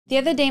The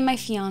other day, my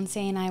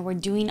fiance and I were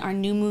doing our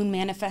new moon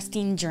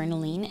manifesting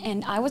journaling,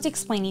 and I was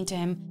explaining to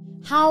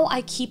him how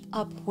I keep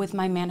up with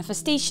my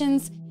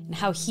manifestations and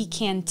how he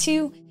can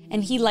too.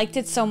 And he liked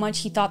it so much,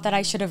 he thought that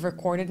I should have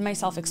recorded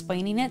myself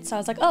explaining it. So I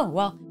was like, oh,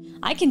 well,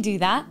 I can do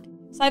that.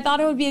 So I thought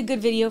it would be a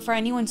good video for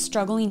anyone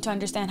struggling to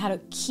understand how to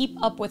keep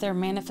up with their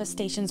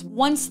manifestations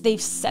once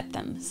they've set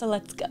them. So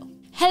let's go.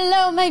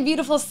 Hello, my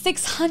beautiful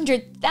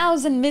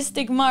 600,000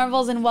 mystic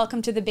marvels, and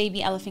welcome to the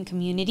baby elephant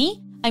community.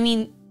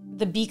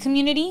 The bee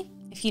community,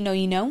 if you know,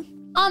 you know.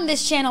 On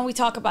this channel, we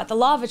talk about the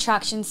law of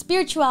attraction,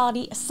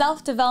 spirituality,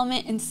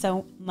 self-development, and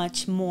so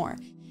much more.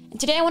 And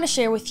today I want to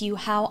share with you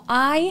how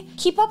I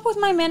keep up with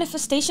my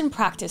manifestation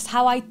practice,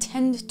 how I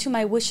tend to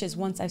my wishes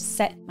once I've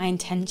set my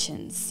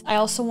intentions. I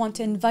also want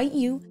to invite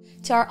you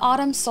to our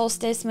autumn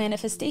solstice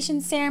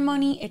manifestation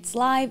ceremony. It's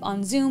live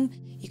on Zoom.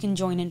 You can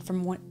join in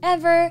from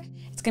whenever.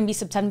 It's going to be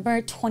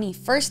September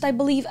 21st, I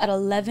believe, at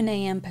 11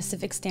 a.m.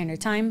 Pacific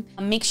Standard Time.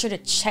 Make sure to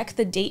check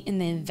the date in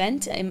the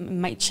event. It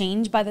might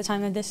change by the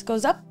time that this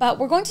goes up, but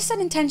we're going to set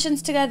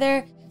intentions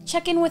together,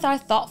 check in with our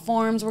thought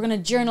forms. We're going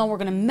to journal. We're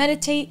going to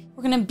meditate.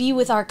 We're going to be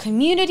with our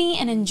community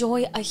and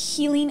enjoy a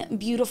healing,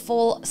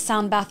 beautiful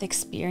sound bath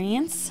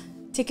experience.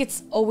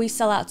 Tickets always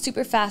sell out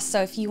super fast,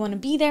 so if you want to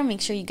be there,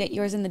 make sure you get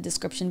yours in the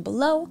description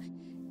below.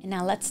 And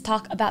now let's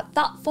talk about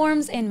thought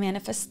forms and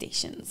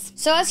manifestations.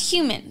 So as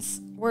humans,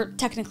 we're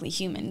technically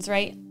humans,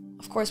 right?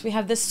 Of course, we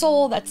have this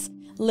soul that's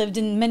lived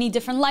in many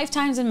different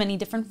lifetimes in many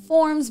different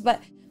forms,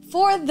 but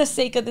for the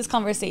sake of this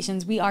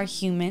conversations, we are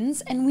humans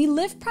and we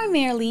live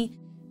primarily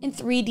in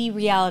 3D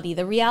reality,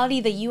 the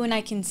reality that you and I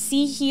can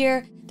see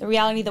here, the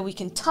reality that we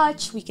can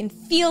touch, we can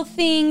feel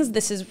things.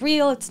 This is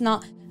real. It's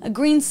not a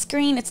green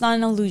screen. It's not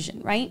an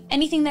illusion, right?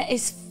 Anything that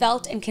is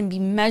felt and can be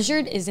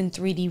measured is in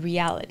 3D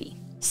reality.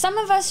 Some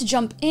of us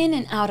jump in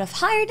and out of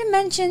higher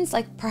dimensions,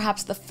 like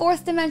perhaps the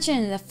 4th dimension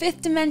and the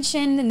 5th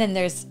dimension, and then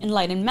there's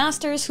enlightened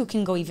masters who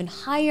can go even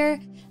higher,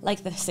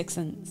 like the 6th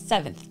and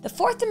 7th. The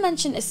 4th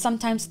dimension is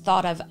sometimes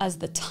thought of as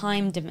the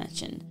time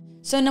dimension.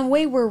 So in a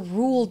way, we're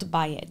ruled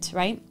by it,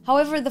 right?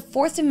 However, the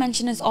 4th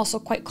dimension is also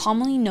quite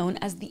commonly known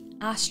as the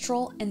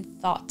astral and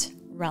thought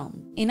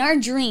realm. In our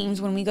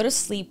dreams, when we go to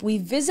sleep, we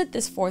visit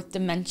this 4th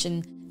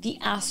dimension, the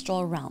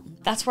astral realm.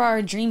 That's where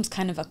our dreams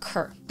kind of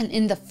occur. And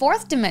in the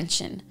 4th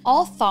dimension,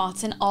 all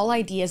thoughts and all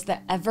ideas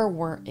that ever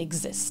were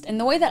exist. And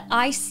the way that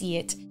I see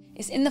it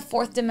is in the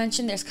 4th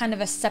dimension, there's kind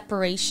of a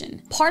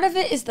separation. Part of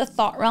it is the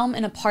thought realm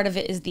and a part of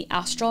it is the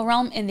astral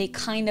realm, and they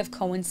kind of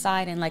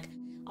coincide and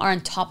are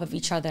on top of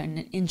each other in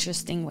an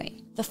interesting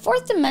way. The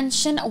 4th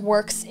dimension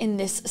works in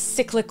this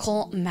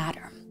cyclical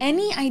matter.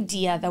 Any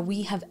idea that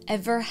we have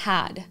ever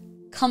had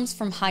comes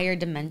from higher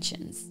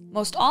dimensions.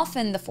 Most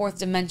often, the 4th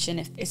dimension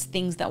is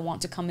things that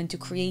want to come into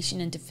creation,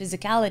 into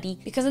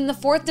physicality, because in the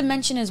 4th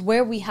dimension is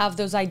where we have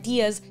those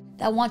ideas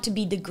that want to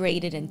be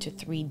degraded into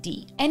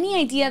 3D. Any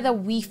idea that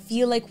we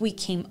feel like we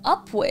came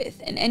up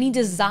with and any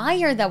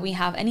desire that we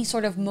have, any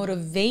sort of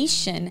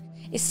motivation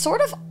is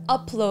sort of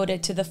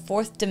uploaded to the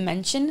 4th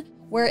dimension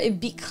where it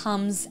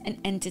becomes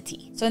an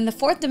entity. So in the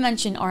 4th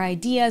dimension, our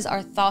ideas,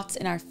 our thoughts,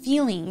 and our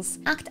feelings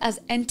act as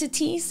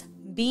entities,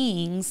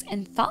 beings,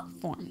 and thought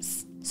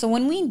forms. So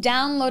when we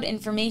download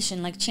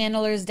information like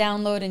channelers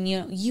download and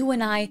you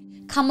and I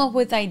come up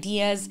with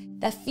ideas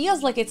that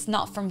feels like it's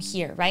not from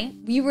here, right?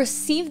 We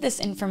receive this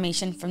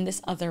information from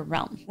this other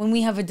realm. When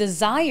we have a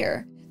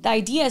desire, the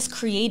idea is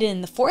created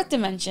in the 4th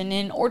dimension,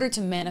 and in order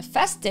to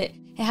manifest it,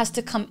 it has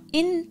to come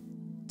in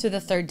to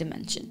the 3rd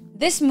dimension.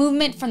 This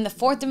movement from the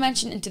 4th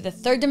dimension into the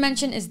 3rd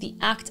dimension is the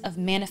act of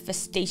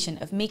manifestation,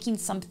 of making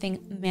something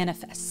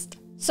manifest.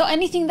 So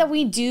anything that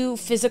we do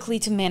physically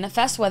to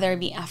manifest, whether it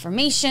be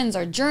affirmations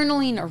or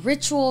journaling or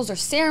rituals or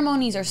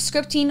ceremonies or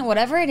scripting,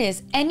 whatever it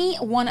is, any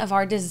one of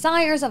our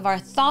desires, of our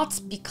thoughts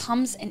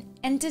becomes an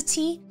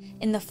entity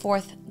in the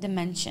 4th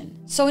dimension.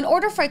 So in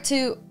order for it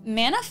to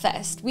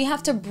manifest, we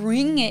have to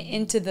bring it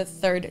into the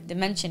 3rd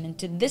dimension,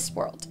 into this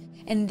world.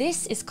 And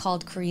this is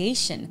called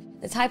creation,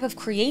 the type of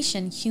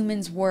creation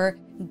humans were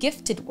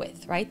gifted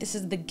with, right? This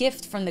is the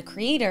gift from the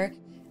creator,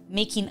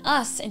 making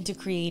us into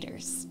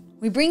creators.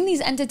 We bring these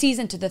entities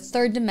into the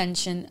 3rd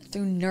dimension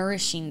through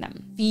nourishing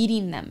them,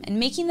 feeding them, and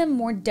making them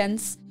more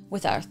dense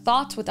with our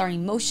thoughts, with our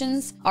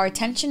emotions, our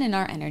attention, and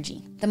our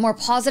energy. The more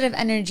positive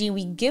energy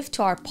we give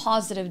to our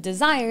positive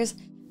desires,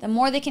 the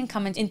more they can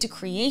come into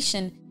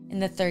creation in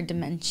the 3rd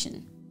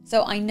dimension.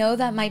 So I know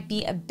that might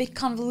be a bit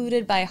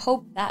convoluted, but I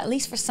hope that at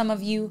least for some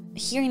of you,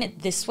 hearing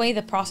it this way,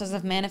 the process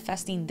of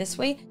manifesting this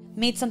way,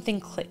 made something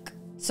click.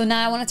 So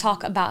now I want to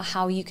talk about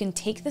how you can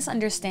take this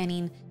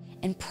understanding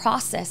and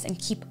process and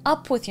keep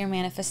up with your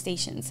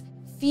manifestations,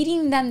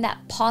 feeding them that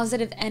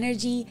positive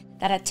energy,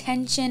 that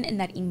attention, and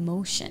that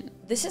emotion.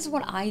 This is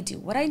what I do.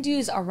 What I do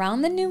is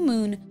around the new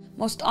moon,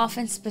 most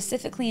often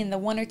specifically in the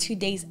 1 or 2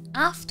 days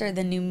after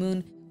the new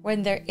moon,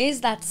 when there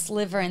is that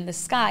sliver in the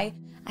sky,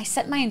 I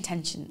set my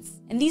intentions.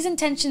 And these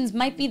intentions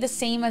might be the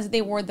same as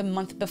they were the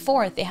month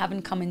before if they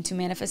haven't come into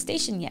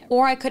manifestation yet.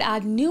 Or I could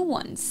add new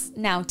ones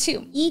now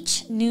too.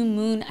 Each new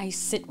moon, I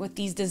sit with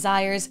these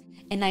desires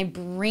and I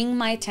bring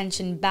my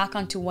attention back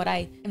onto what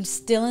I am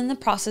still in the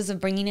process of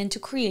bringing into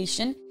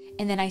creation.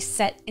 And then I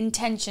set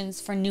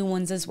intentions for new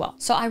ones as well.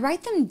 So I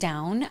write them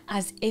down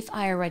as if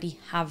I already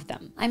have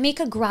them. I make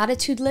a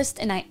gratitude list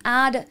and I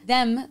add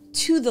them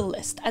to the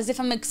list as if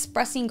I'm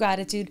expressing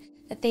gratitude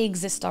that they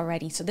exist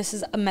already. So this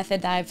is a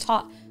method that I've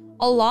taught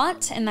a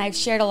lot and I've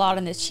shared a lot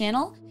on this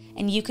channel.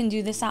 And you can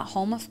do this at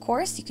home, of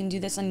course. You can do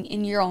this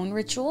in your own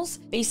rituals.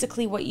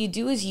 Basically, what you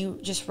do is you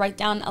just write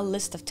down a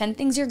list of 10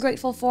 things you're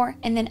grateful for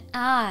and then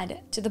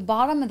add to the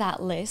bottom of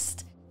that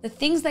list the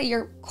things that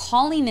you're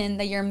calling in,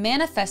 that you're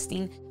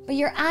manifesting, but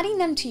you're adding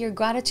them to your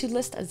gratitude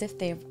list as if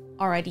they've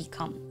already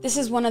come. This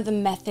is one of the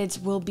methods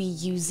we'll be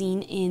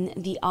using in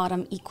the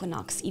autumn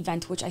equinox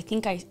event, which I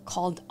think I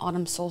called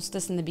autumn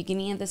solstice in the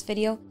beginning of this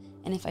video.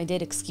 And if I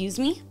did, excuse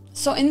me.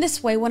 So in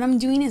this way, what I'm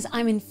doing is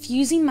I'm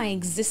infusing my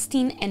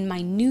existing and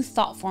my new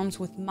thought forms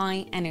with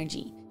my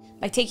energy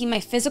by taking my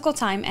physical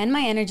time and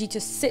my energy to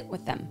sit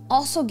with them.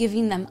 Also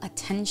giving them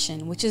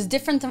attention, which is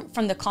different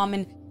from the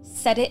common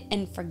set it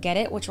and forget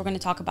it, which we're going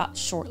to talk about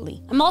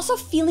shortly. I'm also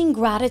feeling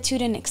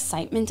gratitude and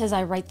excitement as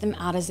I write them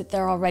out as if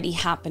they're already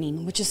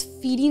happening, which is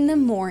feeding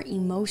them more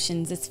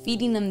emotions. It's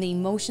feeding them the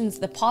emotions,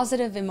 the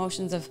positive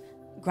emotions of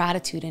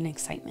gratitude and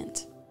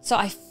excitement. So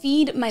I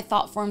feed my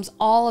thought forms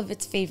all of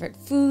its favorite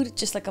food,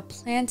 just like a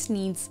plant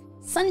needs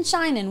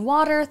sunshine and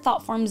water.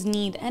 Thought forms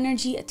need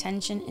energy,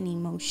 attention, and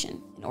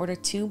emotion in order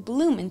to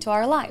bloom into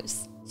our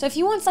lives. So if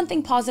you want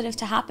something positive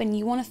to happen,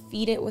 you want to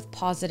feed it with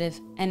positive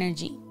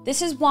energy.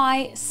 This is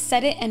why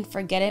set it and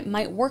forget it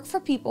might work for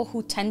people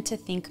who tend to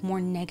think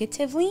more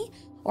negatively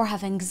or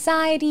have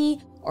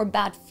anxiety or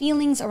bad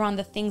feelings around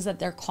the things that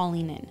they're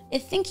calling in.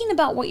 If thinking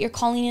about what you're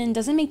calling in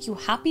doesn't make you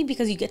happy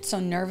because you get so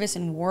nervous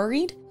and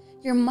worried,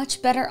 you're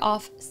much better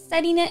off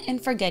setting it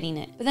and forgetting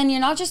it. But then you're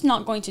not just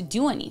not going to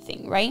do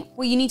anything, right?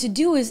 What you need to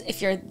do is,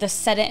 if you're the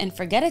set it and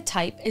forget it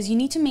type, is you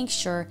need to make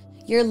sure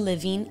you're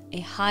living a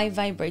high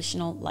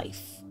vibrational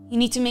life. You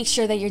need to make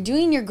sure that you're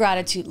doing your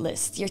gratitude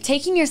list. You're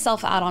taking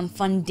yourself out on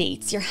fun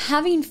dates. You're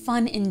having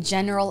fun in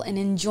general and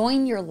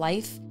enjoying your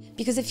life.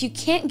 Because if you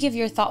can't give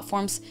your thought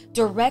forms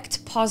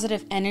direct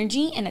positive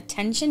energy and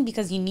attention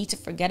because you need to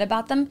forget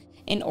about them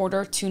in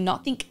order to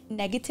not think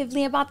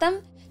negatively about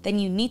them, then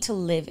you need to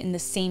live in the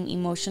same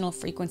emotional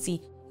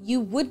frequency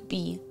you would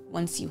be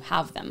once you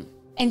have them.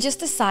 And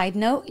just a side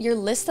note, your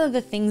list of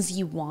the things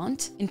you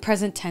want, in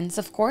present tense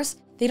of course,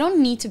 they don't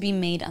need to be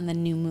made on the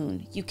new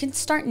moon. You can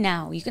start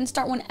now, you can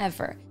start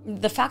whenever.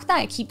 The fact that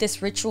I keep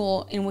this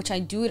ritual in which I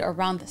do it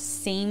around the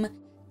same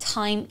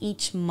time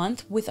each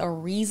month with a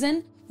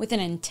reason, with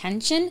an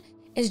intention,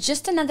 is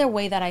just another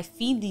way that I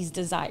feed these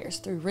desires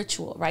through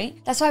ritual, right?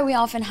 That's why we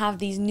often have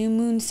these new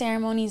moon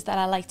ceremonies that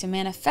I like to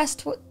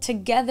manifest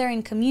together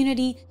in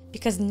community,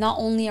 because not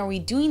only are we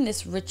doing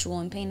this ritual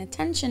and paying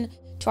attention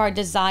to our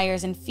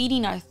desires and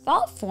feeding our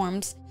thought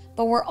forms,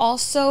 but we're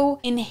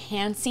also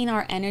enhancing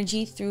our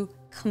energy through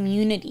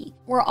community.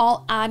 We're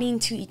all adding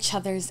to each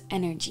other's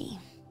energy.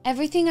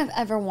 Everything I've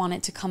ever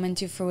wanted to come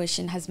into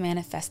fruition has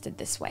manifested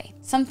this way.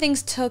 Some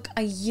things took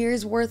a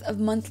year's worth of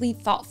monthly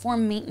thought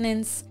form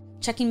maintenance,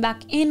 checking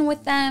back in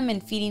with them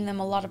and feeding them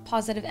a lot of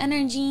positive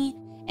energy,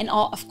 and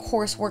all, of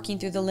course, working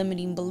through the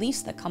limiting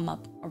beliefs that come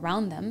up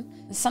around them.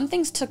 Some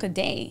things took a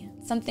day,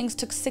 some things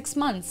took 6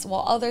 months,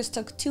 while others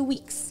took 2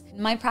 weeks.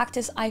 In my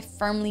practice, I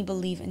firmly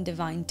believe in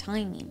divine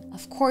timing.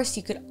 Of course,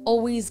 you could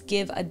always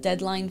give a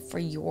deadline for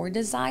your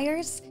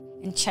desires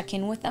and check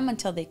in with them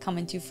until they come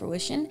into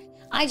fruition.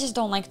 I just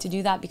don't like to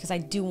do that because I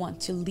do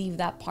want to leave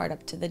that part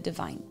up to the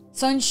divine.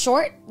 So in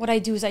short, what I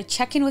do is I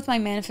check in with my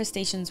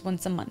manifestations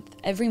once a month,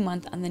 every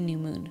month on the new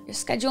moon. Your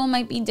schedule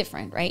might be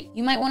different, right?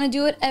 You might want to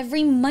do it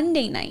every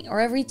Monday night or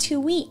every 2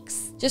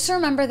 weeks. Just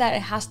remember that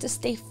it has to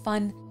stay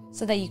fun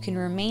so that you can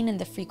remain in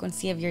the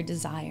frequency of your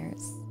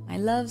desires. My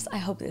loves, I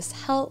hope this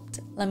helped.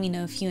 Let me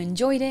know if you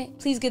enjoyed it.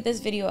 Please give this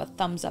video a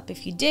thumbs up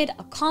if you did,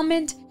 a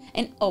comment.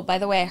 And oh, by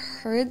the way, I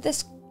heard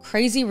this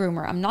crazy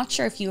rumor. I'm not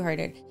sure if you heard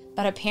it,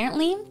 but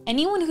apparently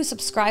anyone who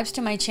subscribes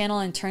to my channel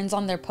and turns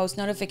on their post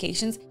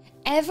notifications,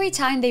 every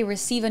time they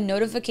receive a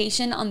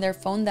notification on their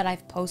phone that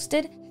I've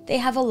posted, they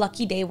have a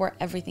lucky day where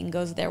everything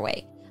goes their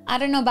way. I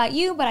don't know about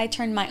you, but I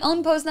turned my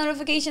own post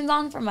notifications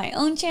on for my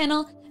own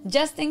channel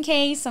just in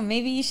case, so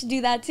maybe you should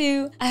do that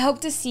too. I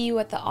hope to see you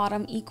at the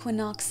autumn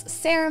equinox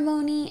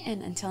ceremony,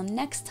 and until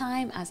next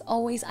time, as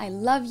always, I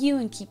love you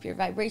and keep your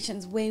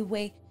vibrations way,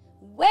 way,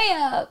 way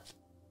up.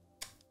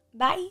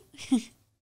 Bye.